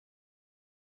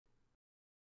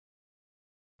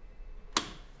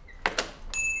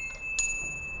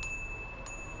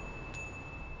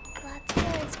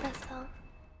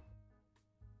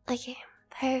Okay,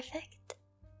 perfect.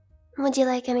 Would you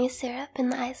like any syrup in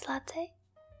the iced latte?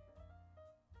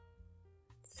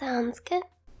 Sounds good.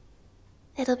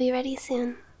 It'll be ready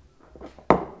soon.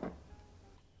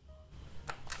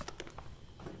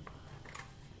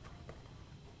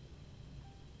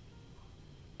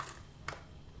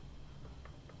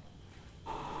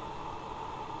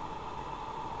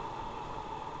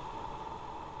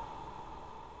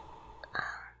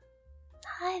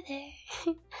 Hi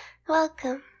there.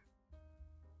 Welcome.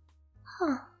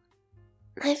 Oh,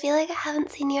 I feel like I haven't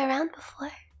seen you around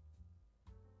before.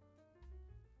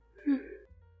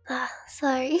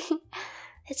 Sorry.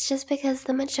 It's just because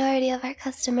the majority of our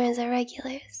customers are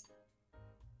regulars.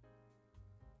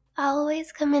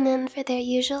 Always coming in for their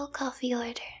usual coffee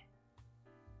order.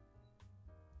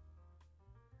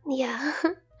 Yeah,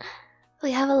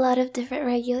 we have a lot of different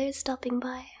regulars stopping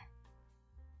by.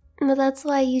 But that's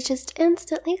why you just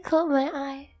instantly caught my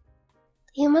eye.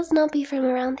 You must not be from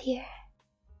around here.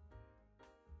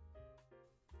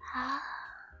 Ah,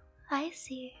 I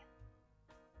see.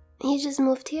 You just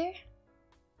moved here?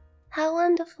 How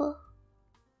wonderful.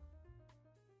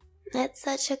 It's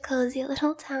such a cozy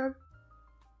little town.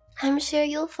 I'm sure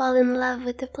you'll fall in love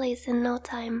with the place in no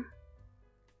time.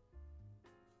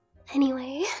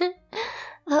 Anyway,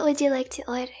 what would you like to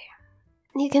order?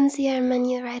 You can see our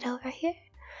menu right over here.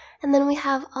 And then we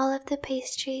have all of the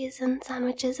pastries and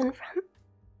sandwiches in front.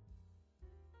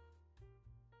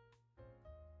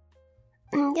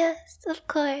 Yes, of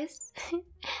course.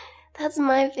 That's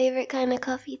my favorite kind of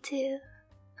coffee too.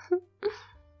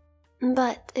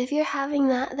 But if you're having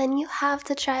that, then you have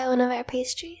to try one of our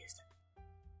pastries.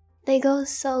 They go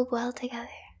so well together.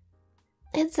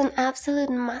 It's an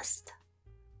absolute must.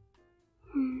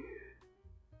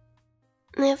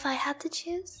 If I had to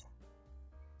choose?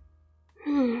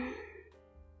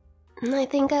 I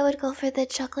think I would go for the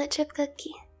chocolate chip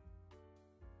cookie.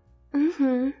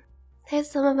 They're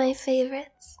some of my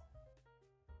favorites.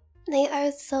 They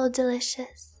are so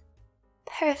delicious.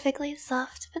 Perfectly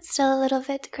soft, but still a little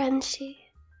bit crunchy.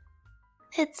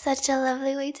 It's such a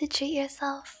lovely way to treat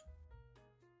yourself.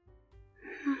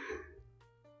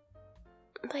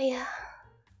 But yeah,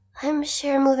 I'm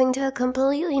sure moving to a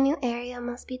completely new area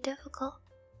must be difficult.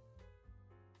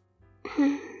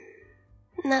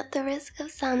 Not the risk of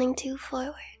sounding too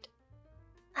forward.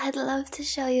 I'd love to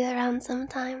show you around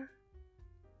sometime.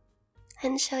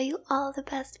 And show you all the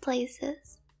best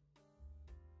places.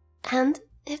 And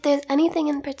if there's anything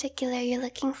in particular you're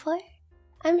looking for,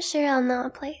 I'm sure I'll know a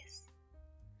place.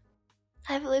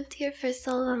 I've lived here for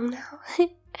so long now.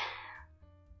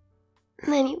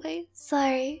 Anyway,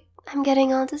 sorry, I'm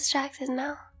getting all distracted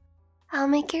now. I'll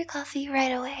make your coffee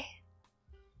right away.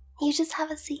 You just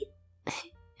have a seat.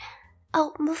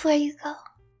 Oh, before you go,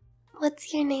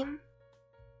 what's your name?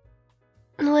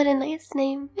 What a nice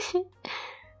name.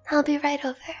 I'll be right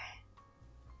over.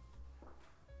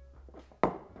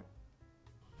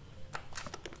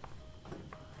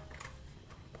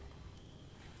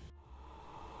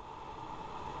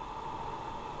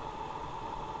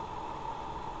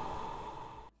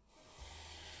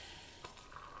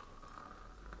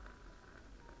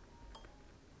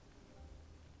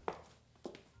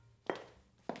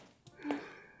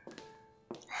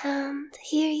 And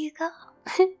here you go.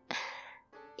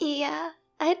 Yeah,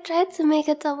 I tried to make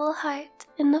a double heart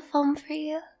in the foam for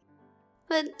you,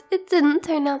 but it didn't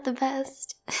turn out the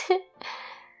best.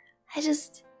 I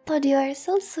just thought you are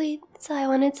so sweet, so I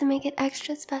wanted to make it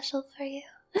extra special for you.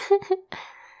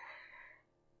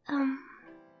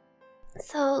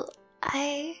 So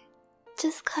I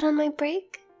just got on my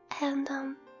break, and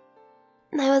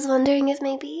I was wondering if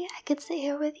maybe I could sit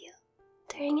here with you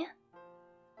during it.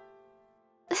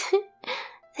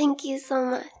 Thank you so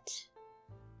much.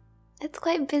 It's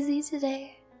quite busy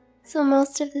today, so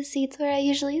most of the seats where I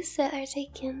usually sit are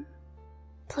taken.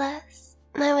 Plus,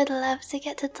 I would love to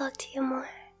get to talk to you more.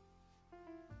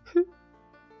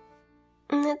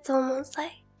 It's almost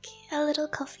like a little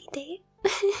coffee date.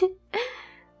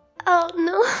 Oh,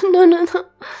 no.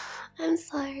 I'm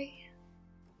sorry.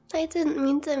 I didn't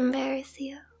mean to embarrass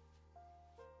you.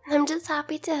 I'm just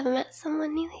happy to have met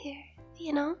someone new here,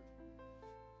 you know?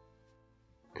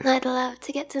 I'd love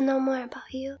to get to know more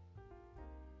about you.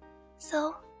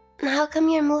 So, how come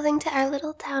you're moving to our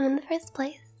little town in the first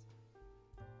place?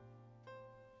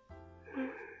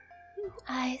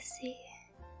 I see.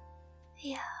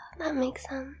 Yeah, that makes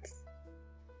sense.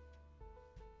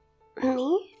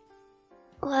 Me?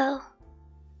 Well,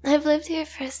 I've lived here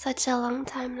for such a long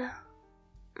time now.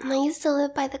 I used to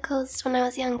live by the coast when I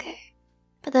was younger,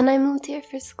 but then I moved here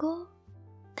for school,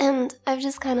 and I've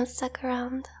just kind of stuck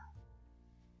around.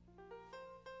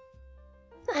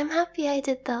 I'm happy I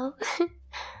did though.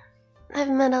 I've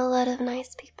met a lot of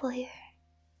nice people here.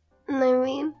 And I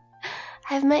mean,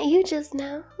 I've met you just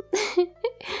now.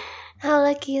 How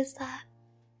lucky is that?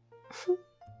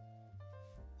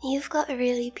 You've got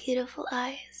really beautiful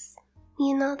eyes.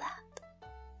 You know that.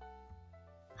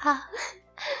 Ah,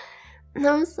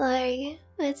 I'm sorry.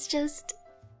 It's just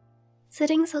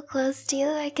sitting so close to you,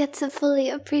 I get to fully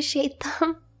appreciate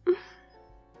them.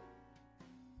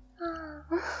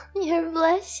 Oh, you're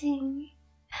blushing.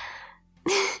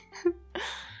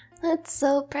 That's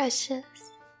so precious.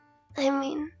 I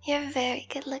mean, you're very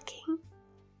good looking.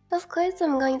 Of course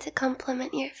I'm going to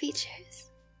compliment your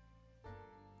features.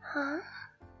 Huh?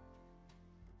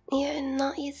 You're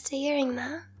not used to hearing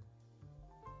that?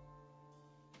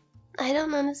 I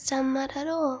don't understand that at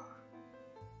all.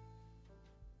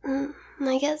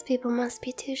 I guess people must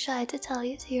be too shy to tell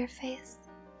you to your face.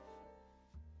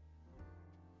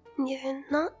 You're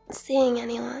not seeing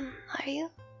anyone, are you?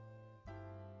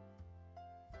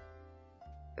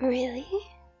 Really?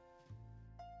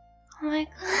 Oh my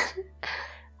god,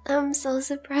 I'm so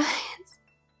surprised.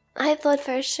 I thought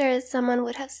for sure someone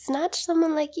would have snatched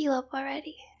someone like you up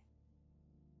already.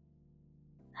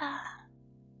 Ah,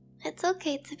 it's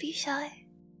okay to be shy.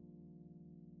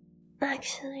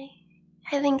 Actually,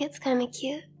 I think it's kinda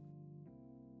cute.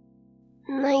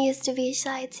 I used to be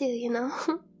shy too, you know?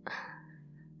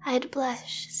 I'd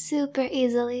blush super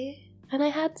easily, and I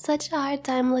had such a hard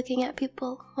time looking at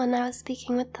people when I was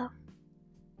speaking with them.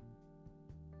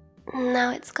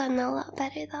 Now it's gotten a lot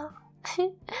better though.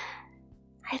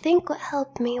 I think what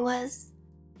helped me was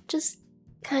just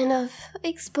kind of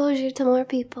exposure to more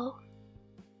people.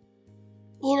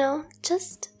 You know,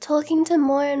 just talking to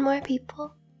more and more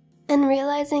people and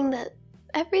realizing that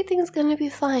everything's gonna be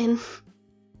fine.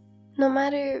 No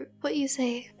matter what you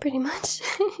say, pretty much.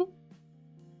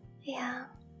 Yeah.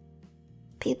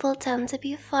 People tend to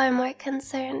be far more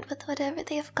concerned with whatever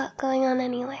they've got going on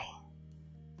anyway.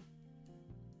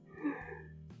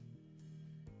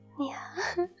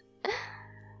 Yeah.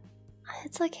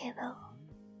 It's okay though.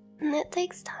 It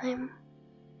takes time.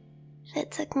 It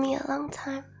took me a long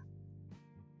time.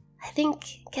 I think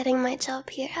getting my job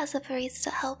here as a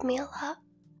barista helped me a lot.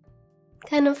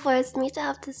 Kind of forced me to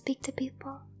have to speak to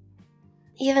people.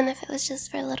 Even if it was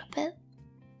just for a little bit.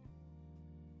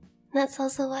 That's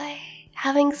also why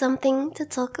having something to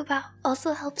talk about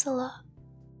also helps a lot.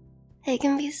 It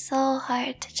can be so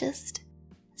hard to just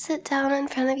sit down in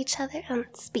front of each other and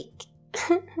speak.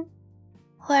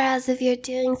 Whereas if you're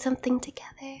doing something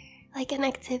together, like an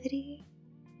activity,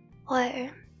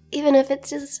 or even if it's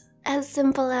just as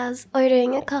simple as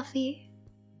ordering a coffee,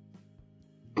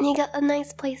 you got a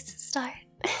nice place to start.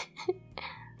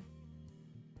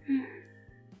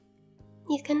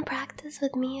 You can practice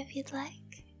with me if you'd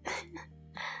like.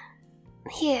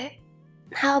 Here,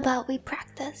 how about we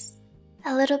practice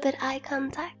a little bit eye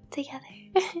contact together?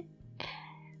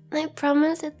 I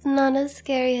promise it's not as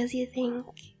scary as you think.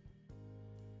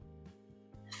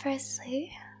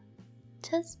 Firstly,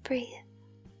 just breathe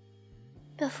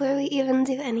before we even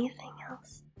do anything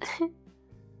else.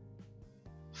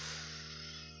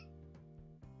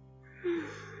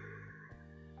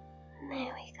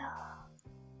 There we go.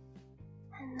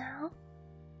 And now,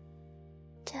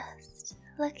 just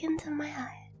look into my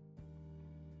eyes.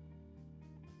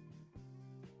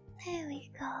 There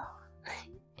we go.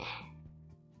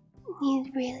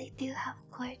 You really do have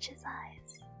gorgeous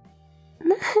eyes.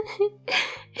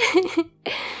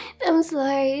 I'm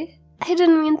sorry. I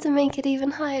didn't mean to make it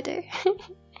even harder.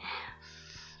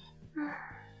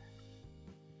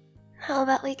 How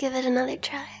about we give it another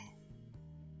try?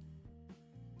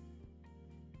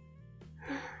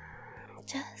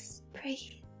 Just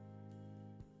breathe.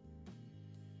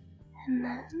 And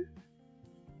then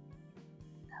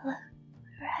look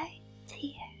right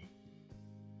here.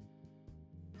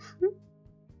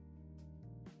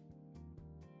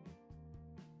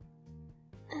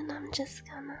 And I'm just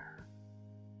gonna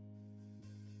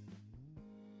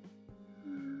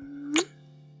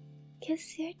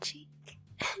kiss your cheek.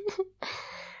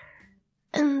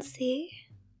 And see,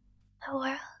 the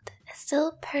world is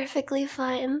still perfectly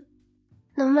fine,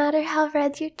 no matter how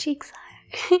red your cheeks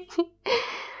are.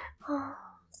 Oh,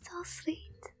 so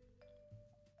sweet.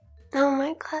 Oh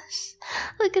my gosh,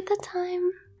 look at the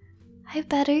time. I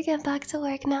better get back to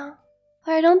work now,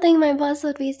 or I don't think my boss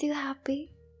would be too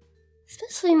happy.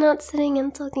 Especially not sitting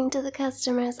and talking to the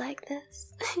customers like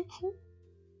this.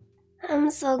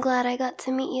 I'm so glad I got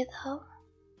to meet you though.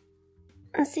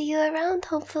 And see you around,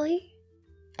 hopefully.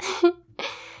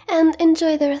 And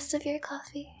enjoy the rest of your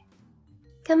coffee.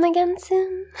 Come again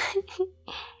soon.